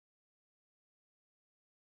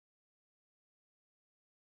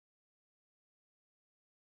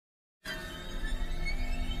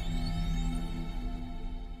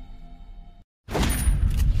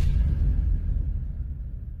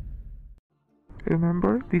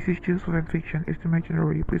Remember, this is just fan fiction, it's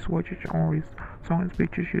imaginary. Please watch at your own risk. Song and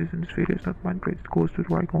pictures used in this video is not mine, credit goes to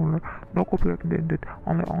the right owner. No copyright intended,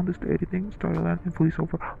 only on this editing, storyline, and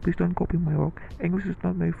voiceover. Please don't copy my work. English is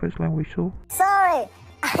not my first language, so... Sorry,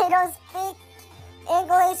 I don't speak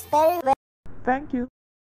English very well. Thank you.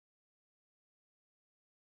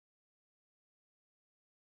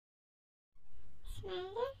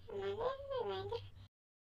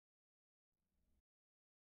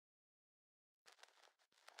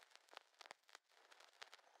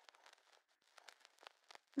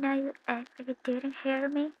 No, you actually didn't hear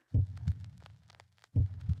me?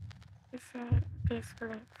 She said,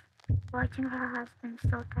 disbelief, watching her husband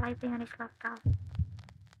still typing on his laptop.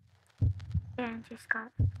 Then she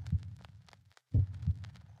scoffed.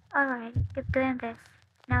 Alright, keep doing this.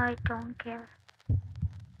 Now I don't care.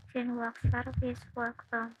 Jin walks out of his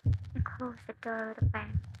workroom and closed the door with a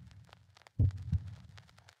bang.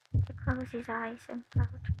 He closed his eyes and felt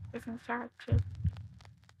his inside cheek.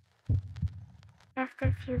 After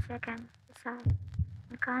a few seconds, he sighed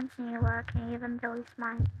and continued working even though his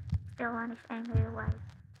mind still on his angry wife.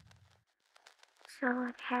 So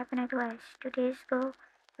what happened at West? 2 days ago,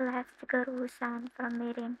 he left to go to Busan for a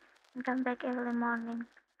meeting and come back early morning.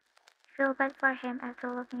 I feel bad for him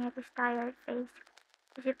after looking at his tired face,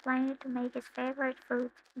 as he planned to make his favorite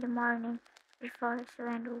food in the morning before he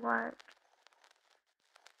went to work.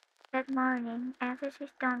 That morning, after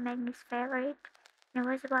she's done making his favorite and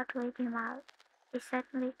was about to wake him up, he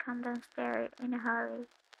suddenly came downstairs in a hurry.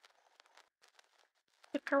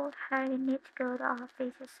 He told her he needed to go to the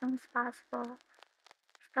office as soon as possible.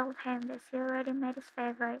 She told him that she already made his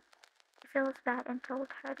favorite. He feels bad and told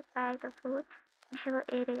her to bag the food and he will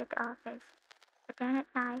eat it at the office. But then at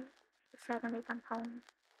night, he suddenly comes home.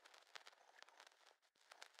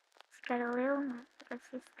 She got a little mad because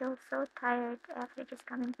she's still so tired after just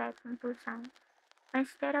coming back from Busan. But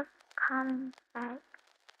instead of coming back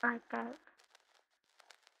like that,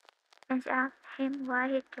 then she asked him why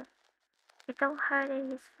he took. He told her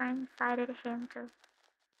that his friend invited him to.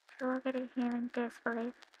 She looked at him in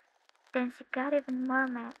disbelief. Then she got even more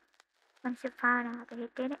mad when she found out that he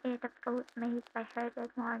didn't eat the food made by her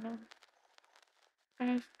that morning. And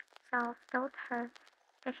himself told her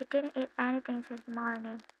that he didn't eat anything since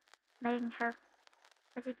morning, making her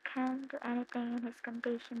as he can't do anything in his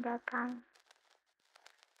condition that time.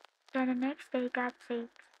 Then the next day he got sick,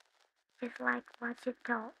 just like what she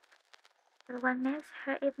thought. But what makes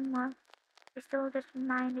her even more, she still just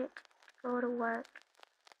reminded to go to work.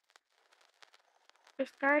 They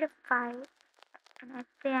started a fight, and at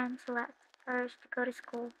the end she left first to go to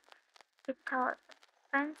school. He thought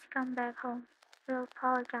when she come back home, he will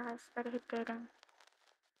apologize, but he didn't.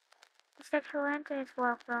 Instead, he went to his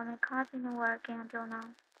workroom and continued working until now.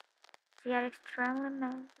 She got extremely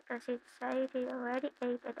mad because he said he already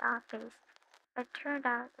ate at the office, but it turned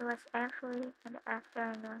out it was actually in the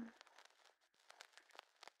afternoon.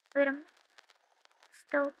 William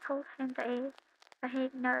still told him to eat, but he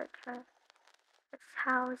ignored her. That's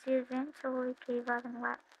how she eventually gave up and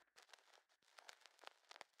left.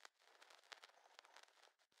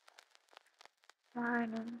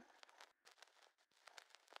 Morning.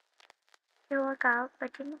 He woke up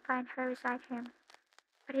but didn't find her beside him,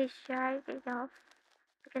 but he shrugged it off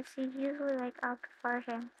because she usually wakes up before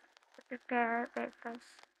him to prepare breakfast.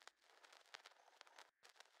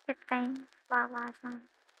 He thanked about last night.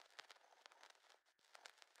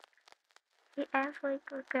 He actually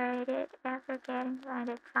regretted it after getting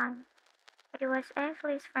blinded time, but it was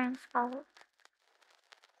actually his friend's fault.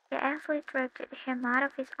 He actually directed him out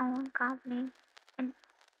of his own company and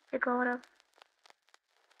to go to.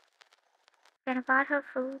 Then about her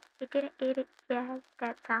food, he didn't eat it yet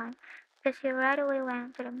that time because he right away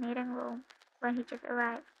went to the meeting room when he just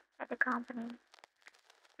arrived at the company.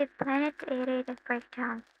 He planned to eat it at break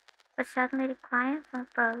time, but suddenly the client phone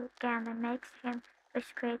broke again and makes him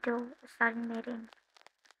reschedule a sudden meeting.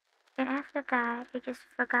 Then after that, he just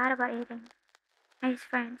forgot about eating, and his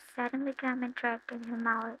friends suddenly come and dragged him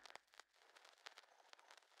out.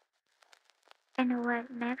 And what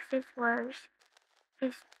makes this worse,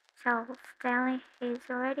 his self telling his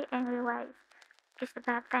already angry wife just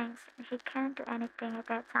about things and he can't do anything at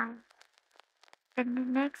that time. Then the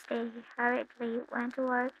next day he hurriedly went to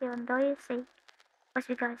work even though he's sick was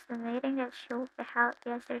because the meeting that should be held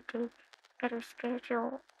yesterday got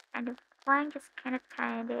rescheduled and the client just can't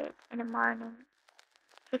attend it in the morning.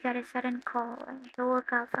 He got a sudden call and he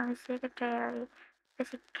woke up from his secretary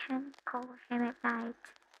because he can't call him at night.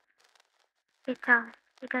 He thought,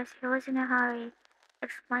 because he was in a hurry,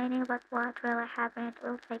 explaining about what really happened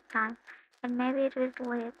will take time, and maybe it would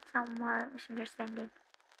lead to some more misunderstanding.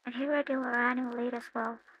 and he already running late as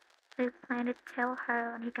well, so he planned to tell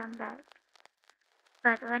her when he came back.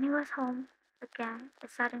 But when he was home again, a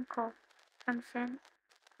sudden call from Sin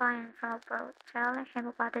client from abroad telling him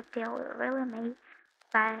about the deal it really made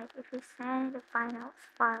bad if he sent the finals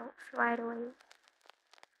files right away.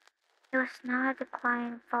 It was not the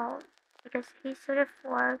client's fault because he started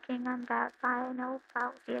working on that final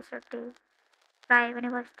files yesterday, right when he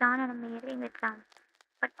was done on a meeting with them.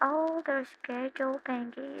 But all their schedule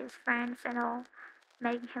thingies, friends and all,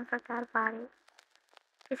 making him forget about it.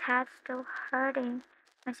 His head still hurting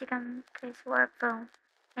when she came to his work phone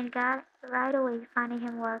and got right away finding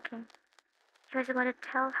him working. He was about to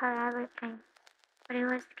tell her everything, but he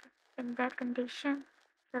was in that condition.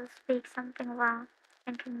 He'll speak something wrong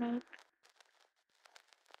and can make,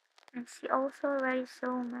 and she also already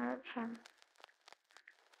so mad at him.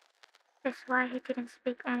 That's why he didn't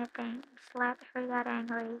speak anything, just let her get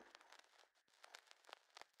angry.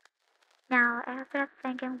 Now, after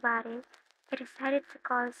thinking about it, he decided to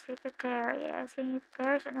call his secretary asking if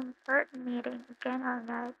there's an important meeting again or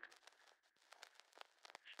not.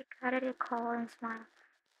 She got a call and smiled.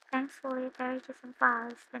 Thankfully, there is just some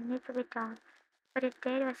files that need to be done, but the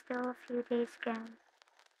date was still a few days again,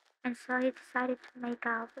 and so he decided to make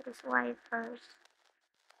out with his wife first.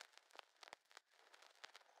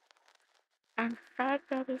 And the fact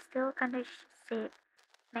that he's still kinda sick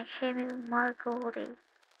made him even more goody.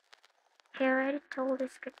 He already told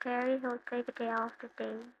his secretary he'll take a day off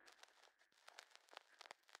today.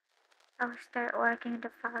 I'll start working the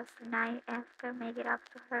files the night after, make it up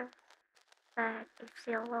to her, but if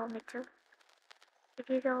she'll allow me to. He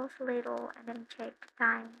giggles a little and then checked the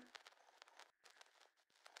time.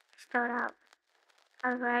 He stood up.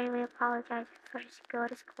 I'll really apologize before she go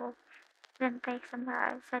to school, then take some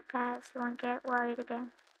rest, said that she won't get worried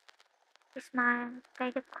again. He smiled,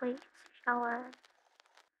 take a quick shower.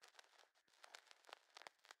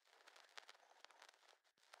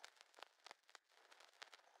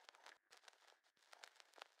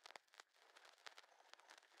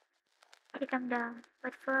 He come down,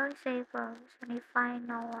 but first he goes when he find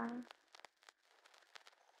no one.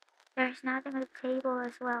 There's nothing on the table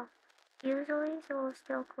as well. Usually she will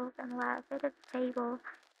still cook and laugh at the table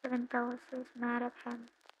even though she's mad at him.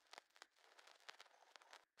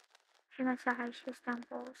 He massaged his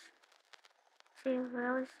temples. She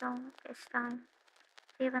really strong this time.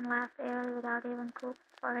 She even left early without even cook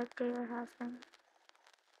for her dear husband.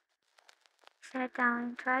 He sat down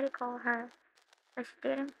and tried to call her, but she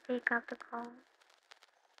didn't pick up the call.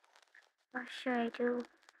 What should I do?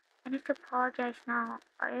 I need to apologize now,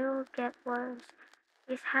 or it will get worse.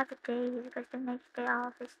 Just have a day because the next day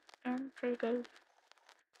off is in 3 days.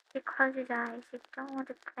 He closed his eyes. He don't want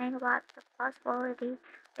to think about the possibility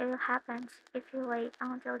that will happen if you wait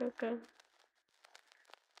until the day.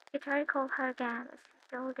 He tried to call her again, but she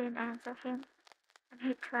still didn't answer him, and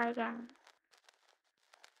he tried again.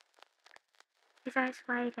 His eyes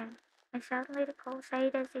widened, and suddenly the call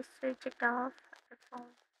said as he switched off the phone.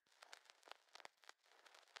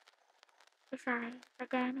 He sighed, but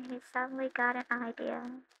then he suddenly got an idea.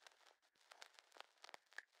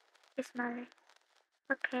 He smiled.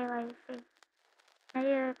 Okay, wifey. Now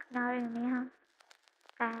you're ignoring me, huh?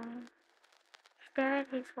 Fine. He stared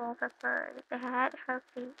at his wallpaper that had her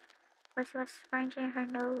feet, but she was scrunching her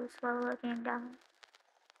nose while looking down.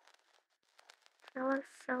 She looked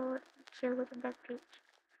so cute in that picture,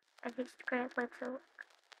 and he secretly took.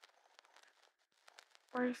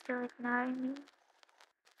 Were you still ignoring me?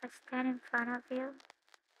 I stand in front of you.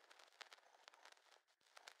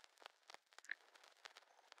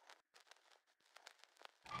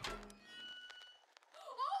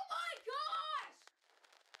 Oh my gosh!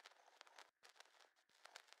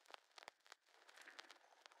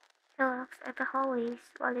 He looks at the hallways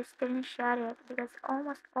while the students shouted because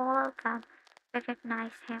almost all of them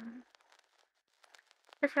recognized him.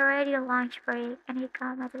 It was already a lunch break and he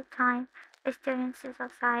came at the time the students is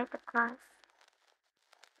outside the class.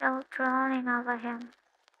 They were drowning over him.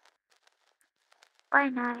 Why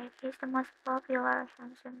not? He's the most popular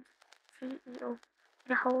handsome CEO in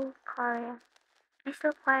the whole Korea. He's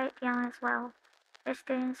still quite young as well. The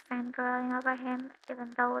students fangirling over him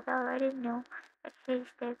even though they already knew that he's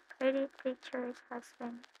the pretty teacher's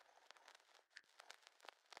husband.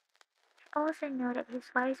 He also knew that his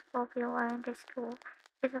wife is popular in the school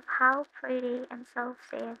because of how pretty and soft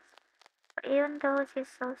she is. But even though she's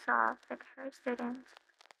so soft with her students,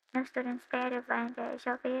 no students take advantage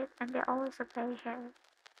of it and they always obey her.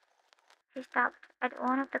 He stopped at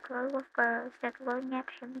one of the group of girls that looking at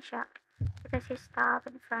him shocked because he stopped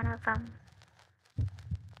in front of them.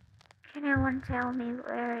 Can anyone tell me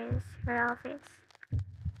where is her office?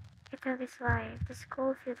 took his wife to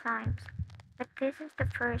school a few times, but this is the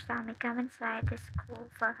first time he come inside the school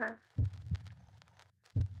for her.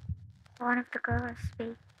 One of the girls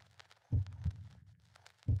speak.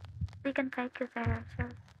 "We can take you there, sir."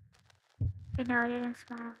 He nodded and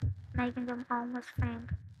smiled, making them almost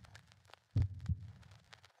faint.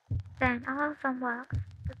 Then all of them walked,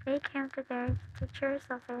 but they came to their teacher's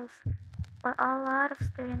office, while a lot of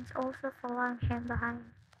students also following him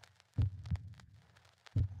behind.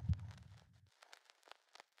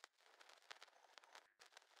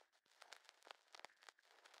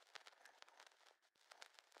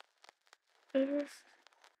 Jesus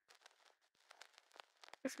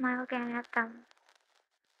smiled again at them.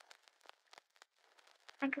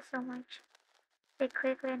 "Thank you so much." They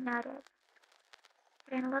quickly nodded.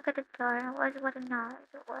 Then looked at the door and was what a nod,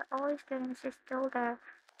 while all the students still there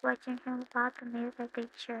watching him about to meet their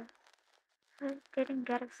teacher. He didn't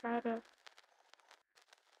get excited,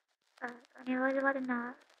 but when he was about to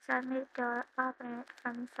nod, suddenly the door opened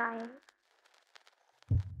from inside.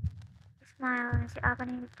 He smiled as she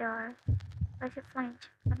opened the door, but she flinched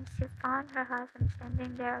when she found her husband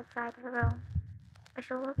standing there outside her room. But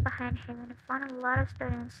she looked behind him and found a lot of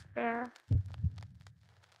students there.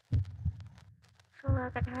 She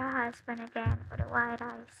looked at her husband again with wide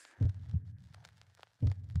eyes.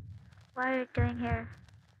 "What are you doing here?"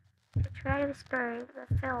 She tried to whisper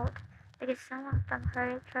but failed because some of them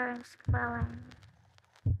heard her squealing.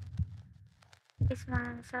 He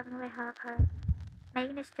smiled and suddenly hugged her,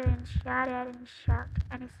 making the students shout out in shocked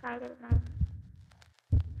and excited men.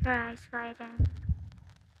 Her eyes widened.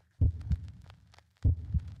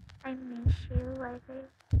 "I miss you, baby."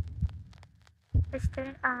 The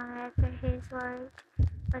student after his words,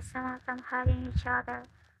 with some of them hugging each other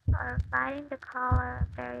or biting the collar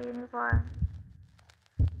of their uniform.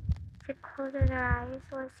 She closes her eyes,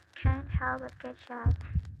 while she can't help but get shy,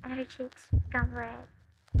 and her cheeks become red.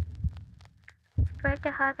 She breaks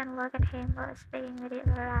the hug and look at him while speaking with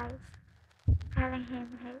her eyes, telling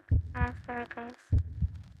him he asked her this.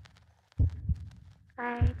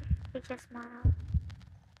 But he just smiled.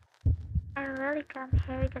 "I really come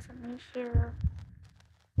here because I miss you."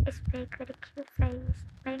 He speaks with a cute face,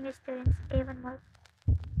 making the students even more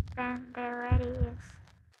than they already is.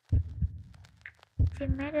 She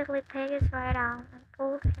immediately takes his right arm and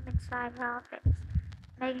pulls him inside her office,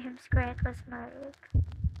 making him scratch with smirk.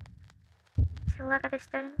 She looked at the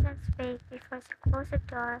students and speak before she closed the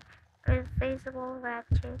door with visible red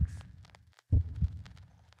cheeks.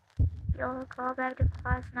 "You'll go back to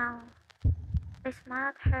class now." He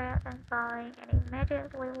smiled at her and bowing and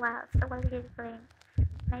immediately laughed while giggling,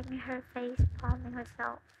 making her face palming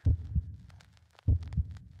herself.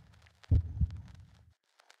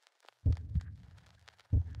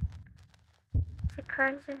 She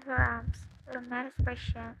crosses her arms with a mad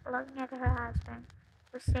expression, looking at her husband,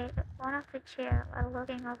 who sat at one of the chairs while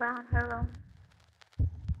looking around her room.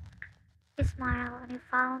 He smiled and he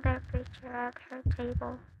found their picture at her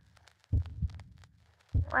table.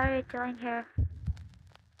 "What are you doing here?"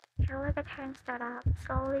 He looked at her and stood up,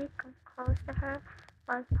 slowly come close to her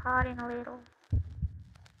while pouting a little.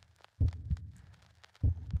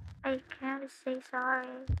 "I can't say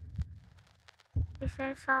sorry," he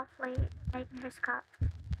said softly, making her scoff.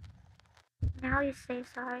 "Now you say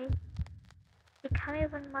sorry." He came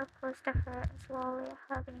even more close to her and slowly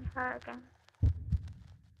hugging her again.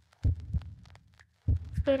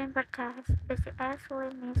 She didn't protest, but she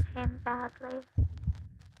actually missed him badly.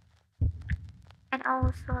 And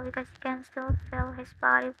also because she can still feel his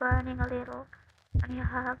body burning a little when he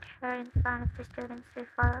hugged her in front of the students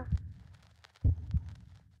before.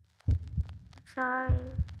 "I'm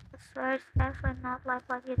sorry. I swear it's actually not like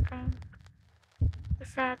what you think," he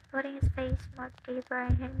said, putting his face more deeper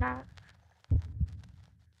in her neck.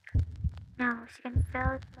 Now she can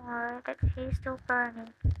feel it more that he's still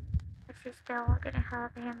burning, but she still didn't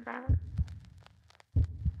hug him back.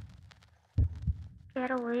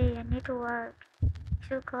 "Get away, I need to work.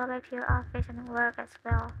 You should go back to your office and work as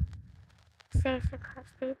well," she said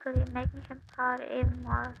sarcastically, making him pout even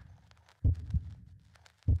more.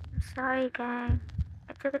 "I'm sorry, gang.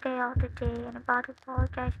 I took a day off today and about to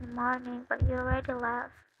apologize in the morning, but you already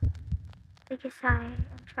left." Vicky sighed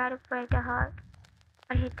and tried to break the hug,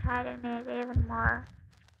 but he tightened it even more.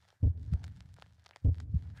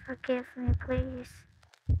 "Forgive me, please,"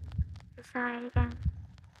 he sighed again.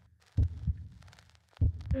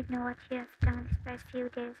 "You know what you have done these past few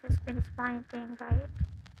days has been disappointing, right?"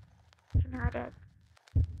 He nodded.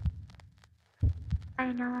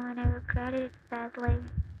 "I know, and I regretted it badly."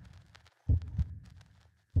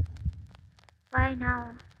 "Why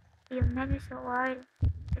now? You made me so worried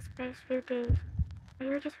these past few days.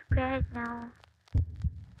 You just regret it now.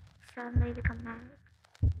 Suddenly become mad.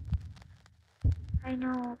 I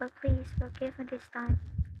know, but please forgive me this time.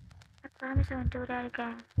 I promise I won't do that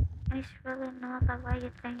again. And it's really not about what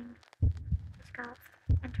you think. He scoffed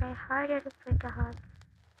and tried harder to break the heart.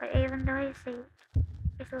 But even though he said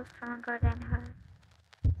he's still stronger than her.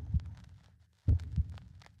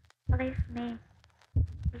 Believe me,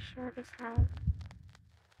 he shook his head.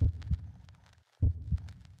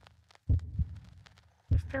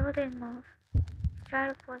 She still didn't move. She tried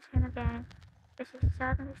to push him again, but she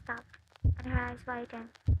suddenly stopped, and her eyes widened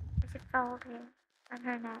as she felt him on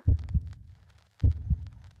her neck.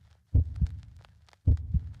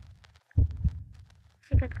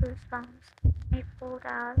 She got goosebumps, and he pulled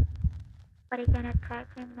out, but he can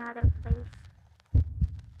attack him in another place.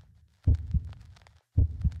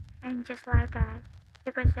 And just like that,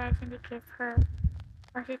 the possession to give her.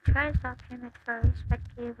 But she tried to stop him at first, but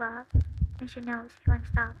gave up, and she knows he won't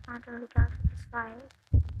stop until he got satisfied.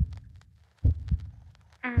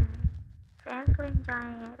 And she's actually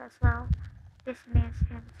enjoying it as well. This missed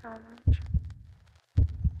him so much.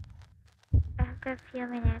 After a few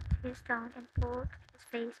minutes, he stopped and pulled his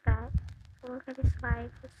face back to look at his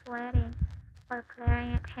wife who's sweating while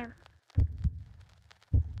glaring at him,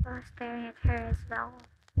 while staring at her as well.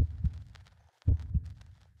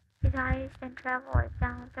 His eyes then traveled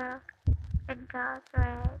down the and got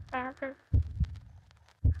red after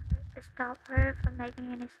to stop her from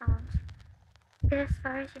making any sounds. Because as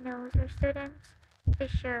far as she knows, her students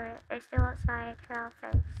is sure they're still outside her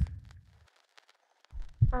office.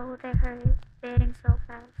 Oh, they heard beating so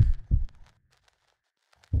fast.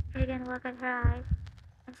 He can look at her eyes,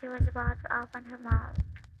 and she was about to open her mouth.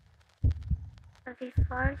 But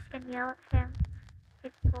before she can yell at him, he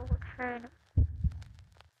pulled her in.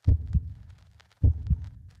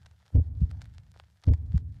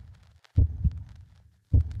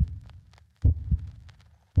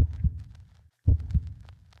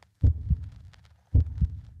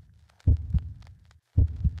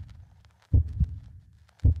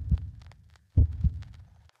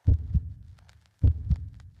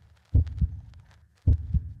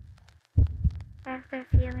 After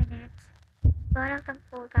a few minutes, both of them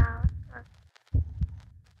pulled out.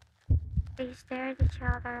 They stared at each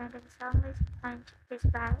other and then suddenly punched his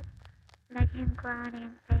back, making him groan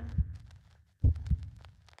in pain.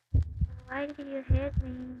 Why did you hit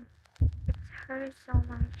me? It hurt so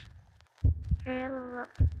much. He really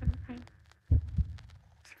looked in pain.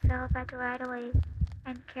 She fell back right away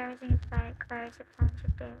and caressing his back where she punched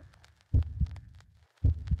it there.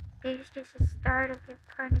 This is just the start of your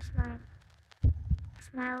punishment.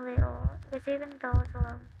 Smile little, because even though it's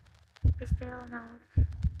alone, he still knows.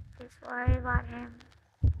 She's worried about him.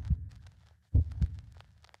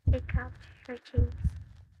 He cupped her cheeks.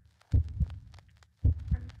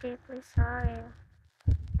 I'm deeply sorry.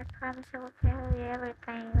 I promise I will tell you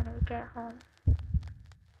everything when we get home.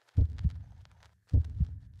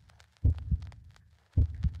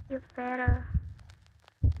 You better.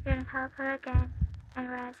 Then hug her again and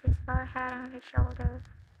rest his forehead on her shoulder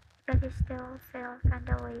because he still feels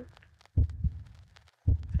kinda weak.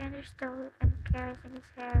 She understood and caressing his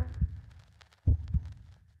hair.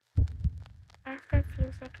 After a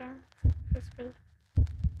few seconds, she speaks.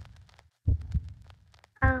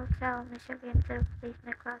 I'll tell Mr. Green to leave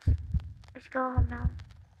my class. Let's go home now.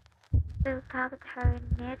 He looked up at her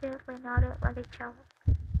and immediately nodded like a child,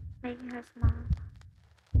 making her smile.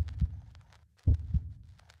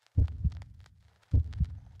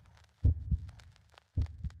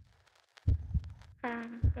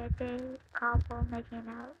 And that day, the couple making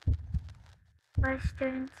out. But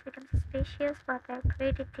students become suspicious about their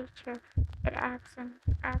pretty teacher get absent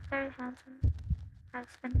after her handsome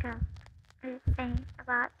husband comes. They think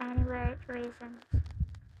about any weird reasons.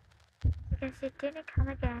 Because he didn't come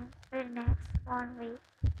again for the next 1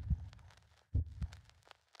 week.